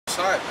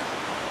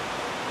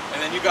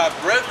And you got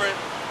brethren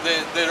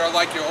that are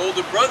like your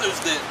older brothers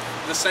that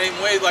the same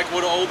way like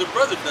what an older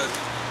brother does.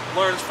 He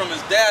learns from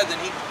his dad, and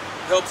he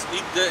helps,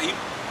 he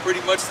pretty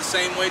much the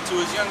same way to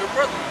his younger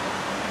brother.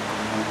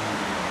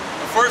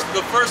 The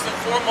first and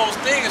foremost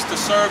thing is to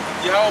serve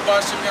Yahweh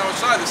B'Shem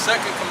Yahushua. The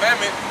second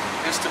commandment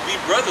is to be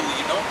brotherly,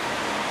 you know,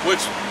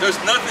 which there's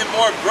nothing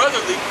more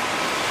brotherly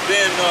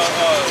than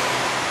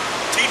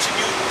teaching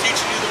you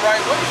the right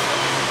way.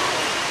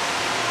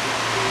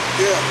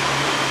 Yeah.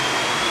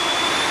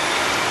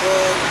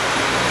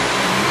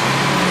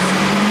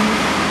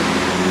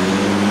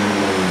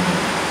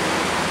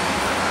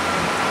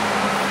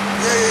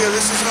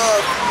 This is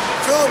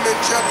Philemon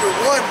chapter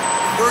 1,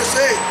 verse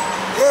 8.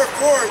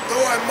 Wherefore,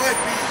 though I might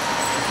be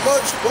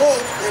much bold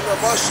in the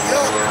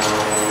Mashiach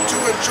to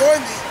enjoin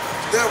thee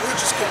that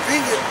which is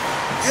convenient,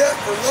 yet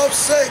for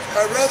love's sake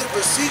I rather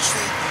beseech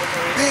thee,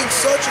 being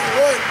such a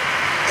one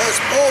as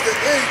Paul the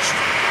aged,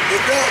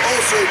 and now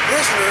also a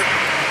prisoner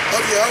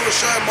of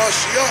Yahushua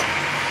Mashiach,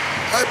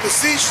 I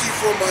beseech thee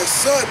for my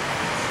son,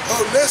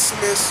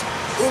 Onesimus,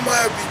 whom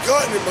I have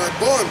begotten in my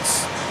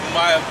bonds. Whom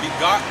I have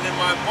begotten in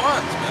my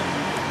bonds, man.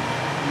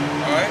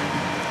 Alright?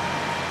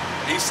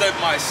 He said,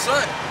 my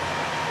son.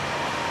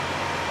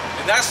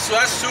 And that's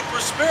super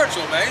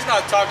spiritual, man. He's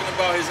not talking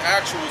about his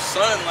actual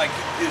son, like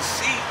his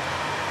seed.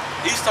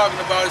 He's talking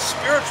about his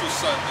spiritual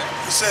son, man.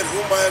 He said,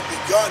 whom I have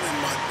begotten in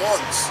my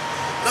bonds,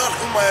 not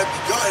whom I have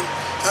begotten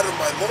out of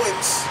my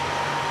loins.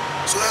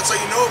 So that's how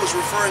you know it was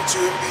referring to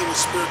him being a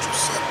spiritual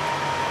son.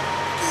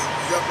 Okay,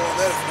 you got more on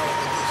that if you know what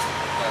this.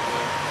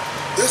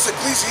 This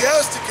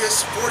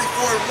Ecclesiasticus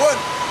 44:1.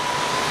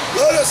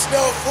 Let us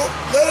now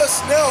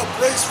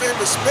praise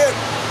famous men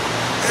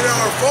and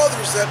our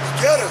fathers that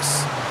begat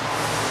us.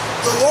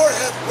 The Lord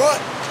hath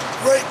wrought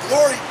great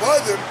glory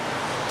by them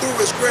through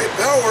his great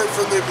power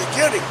from the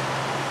beginning.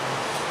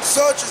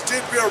 Such as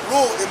did bear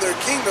rule in their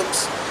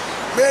kingdoms,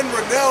 men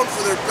renowned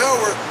for their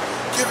power,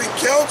 giving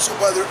counsel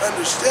by their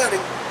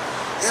understanding,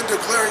 and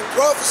declaring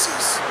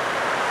prophecies.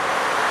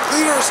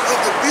 Leaders of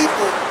the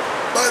people,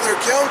 by their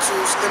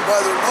counsels and by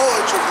their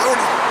knowledge of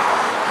learning,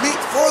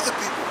 meet for the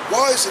people,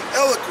 wise and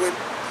eloquent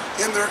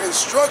in their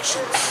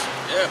instructions.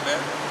 Yeah,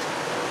 man.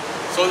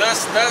 So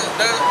that's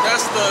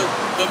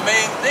the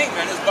main thing,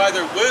 man, is by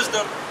their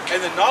wisdom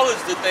and the knowledge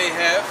that they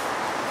have,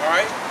 all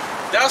right?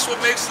 That's what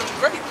makes them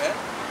great, man,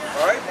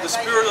 all right? The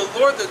Spirit of the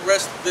Lord that's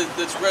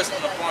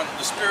resting upon them,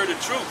 the Spirit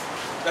of truth,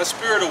 that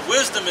Spirit of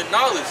wisdom and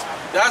knowledge,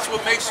 that's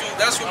what makes you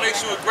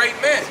a great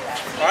man,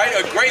 all right?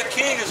 A great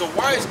king is a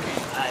wise king,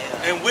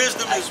 and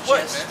wisdom is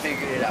what, man?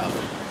 Figured it out.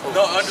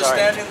 No,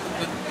 understanding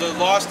the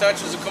law,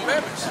 statutes, and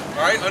commandments,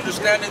 all right?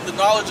 Understanding the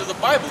knowledge of the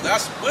Bible,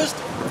 that's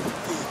wisdom.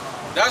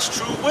 That's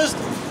true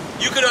wisdom.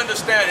 You can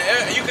understand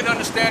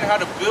how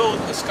to build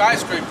a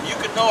skyscraper. You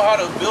can know how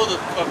to build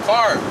a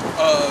car,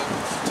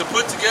 to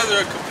put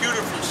together a computer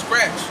from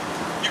scratch.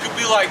 You could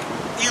be like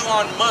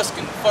Elon Musk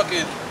and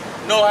fucking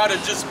know how to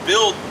just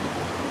build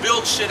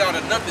shit out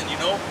of nothing, you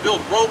know?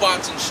 Build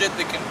robots and shit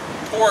that can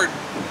pour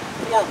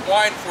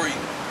wine for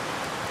you.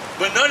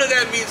 But none of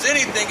that means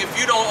anything if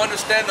you don't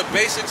understand the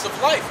basics of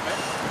life,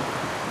 man.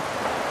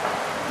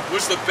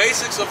 Which the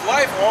basics of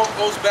life all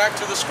goes back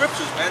to the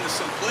scriptures, man. The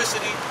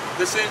simplicity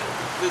that's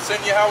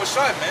in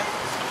Yahushua, man.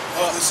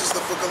 This is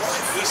the book of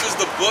life. This is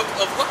the book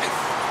of life.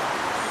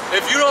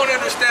 If you don't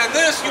understand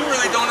this, you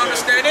really don't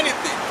understand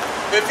anything.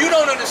 If you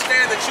don't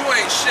understand that you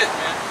ain't shit,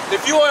 man.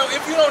 If you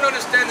don't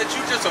understand that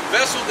you're just a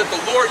vessel that the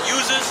Lord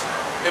uses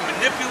and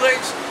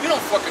manipulates, you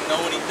don't fucking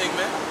know anything,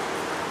 man.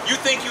 You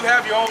think you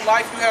have your own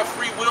life, you have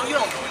free will, you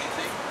don't know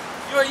anything.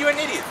 You're an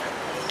idiot, man.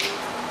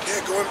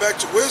 Yeah, going back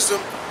to wisdom.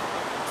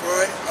 All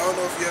right, I don't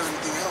know if you have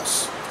anything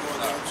else you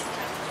want to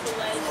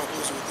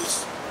close with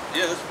this.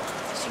 Yeah.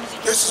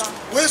 This is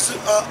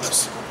wisdom,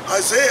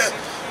 Isaiah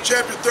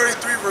chapter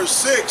 33, verse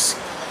 6.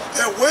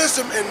 That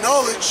wisdom and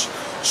knowledge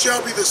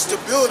shall be the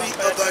stability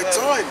of thy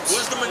times.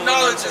 Wisdom and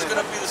knowledge is going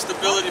to be the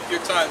stability of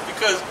your times,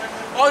 because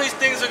all these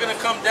things are going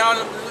to come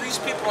down, and these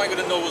people ain't going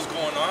to know what's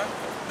going on.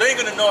 They ain't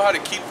going to know how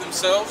to keep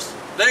themselves.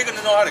 They ain't going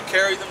to know how to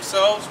carry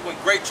themselves when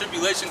great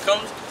tribulation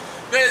comes.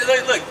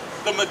 Look.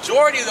 The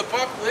majority of the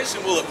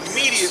population will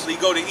immediately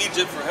go to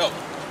Egypt for help.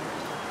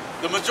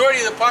 The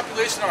majority of the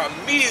population are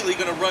immediately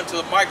going to run to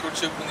the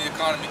microchip when the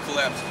economy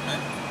collapses, man.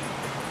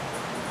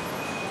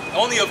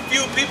 Only a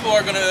few people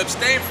are going to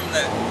abstain from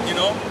that, you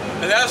know?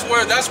 And that's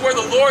where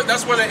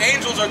the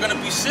angels are going to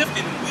be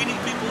sifting and weeding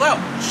people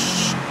out.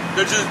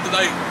 They're just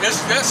like,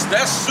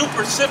 that's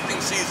super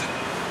sifting season.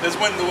 That's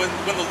when the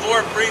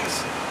Lord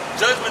brings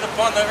judgment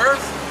upon the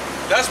earth.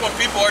 That's when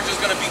people are just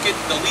going to be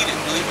getting deleted,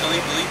 delete.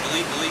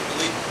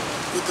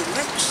 With the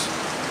nukes.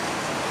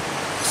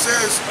 It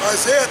says,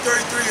 Isaiah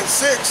 33 and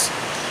 6,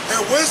 and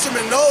wisdom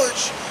and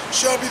knowledge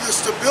shall be the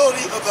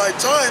stability of thy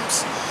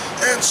times,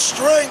 and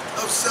strength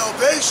of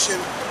salvation.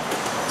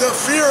 The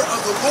fear of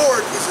the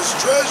Lord is his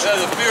treasure.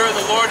 Yeah, the fear of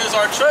the Lord is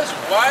our treasure.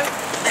 Why?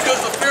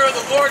 Because the fear of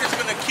the Lord is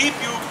going to keep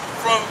you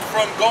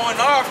from going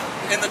off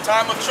in the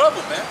time of trouble,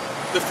 man.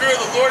 The fear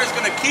of the Lord is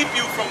going to keep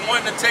you from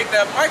wanting to take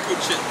that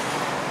microchip.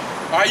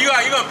 All right, you're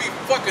gonna be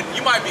fucking.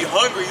 You might be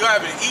hungry. You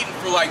haven't eaten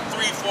for like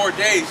 3-4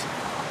 days.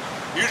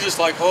 You're just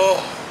like,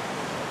 oh.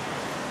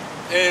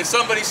 And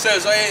somebody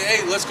says,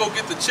 hey, let's go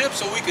get the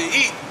chips so we can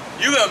eat.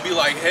 You're gonna be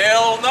like,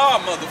 hell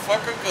no,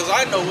 motherfucker, because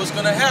I know what's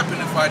gonna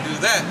happen if I do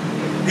that.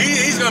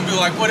 He's gonna be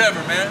like, whatever,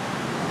 man.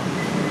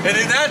 And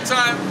in that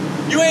time,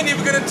 you ain't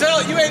even gonna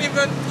tell. You ain't even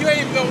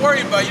gonna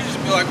worry about it. You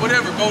just be like,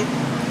 whatever, go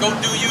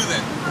do you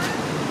then.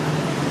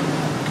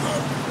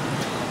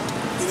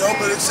 You know,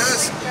 but it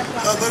says,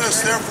 let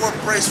us therefore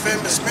praise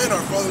famous men,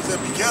 our fathers that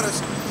begat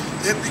us.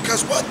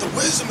 Because what? The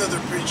wisdom that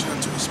they're preaching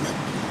unto us, man.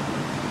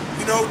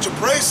 You know, to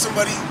praise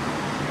somebody,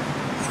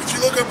 if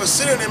you look up a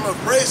synonym of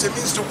praise, it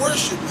means to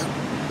worship, man.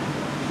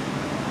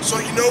 So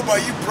you know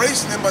by you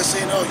praising them, by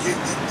saying, oh,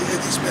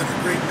 these men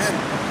are great men.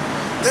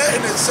 That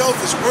in itself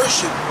is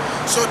worship.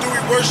 So do we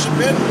worship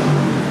men?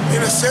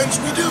 In a sense,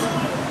 we do.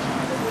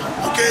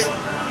 Okay,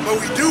 but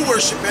we do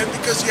worship men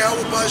because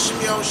Yahweh Bashim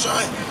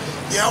Yahushai,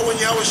 Yahweh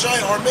and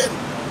Yahushai are men.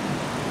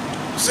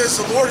 It says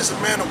the Lord is a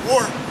man of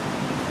war.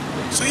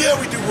 So yeah,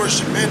 we do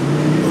worship men,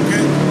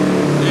 okay?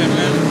 Yeah,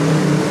 man.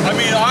 I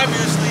mean,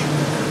 obviously,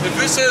 if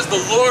it says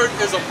the Lord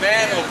is a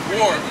man of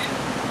war,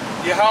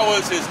 Yahweh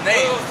is his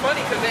name. Well, it's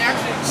funny because they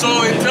actually... So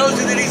it tells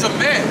you that he's a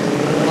man,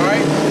 all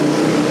right?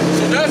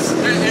 So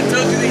it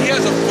tells you that he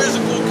has a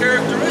physical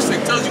characteristic.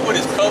 It tells you what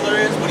his color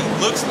is, what he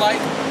looks like.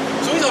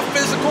 So he's a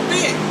physical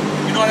being.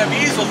 You know what I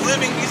mean? He's the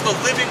living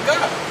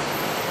God.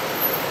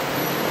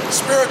 A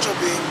spiritual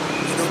being,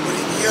 you know, but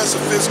he has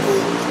a physical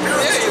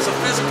appearance. Yeah, he has a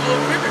physical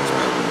appearance,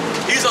 man.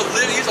 He's a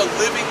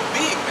living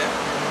being, man.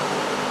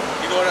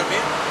 You know what I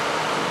mean?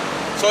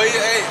 So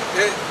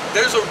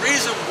there's a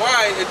reason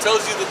why it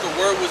tells you that the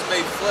Word was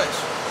made flesh.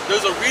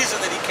 There's a reason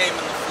that he came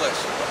in the flesh.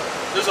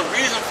 There's a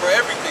reason for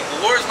everything.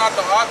 The Lord is not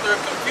the author of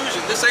confusion.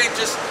 This ain't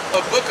just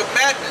a book of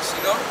madness,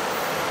 you know?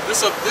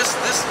 This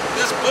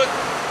book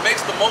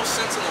makes the most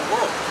sense in the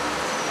world.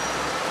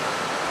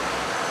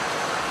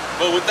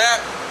 But with that,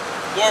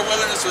 Lord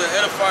willing, this is an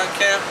edifying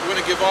camp. We're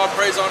going to give all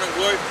praise, honor, and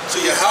glory to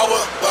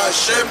Yahweh,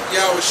 Ba'ashem,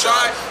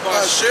 Yahushai,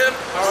 Ba'ashem,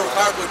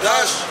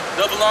 HaKadosh.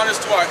 Double honors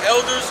to our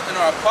elders and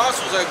our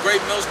apostles at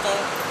Great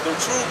Millstone, the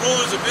true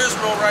rulers of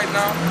Israel right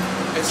now.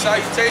 And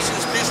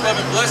salutations, peace, love,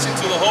 and blessing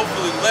to the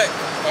hopeful elect.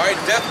 All right,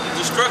 death and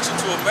destruction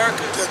to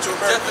America. Death to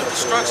America. Death and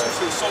destruction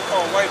to the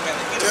so-called white man.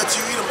 Death to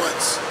you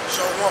Edomites.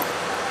 Shalom.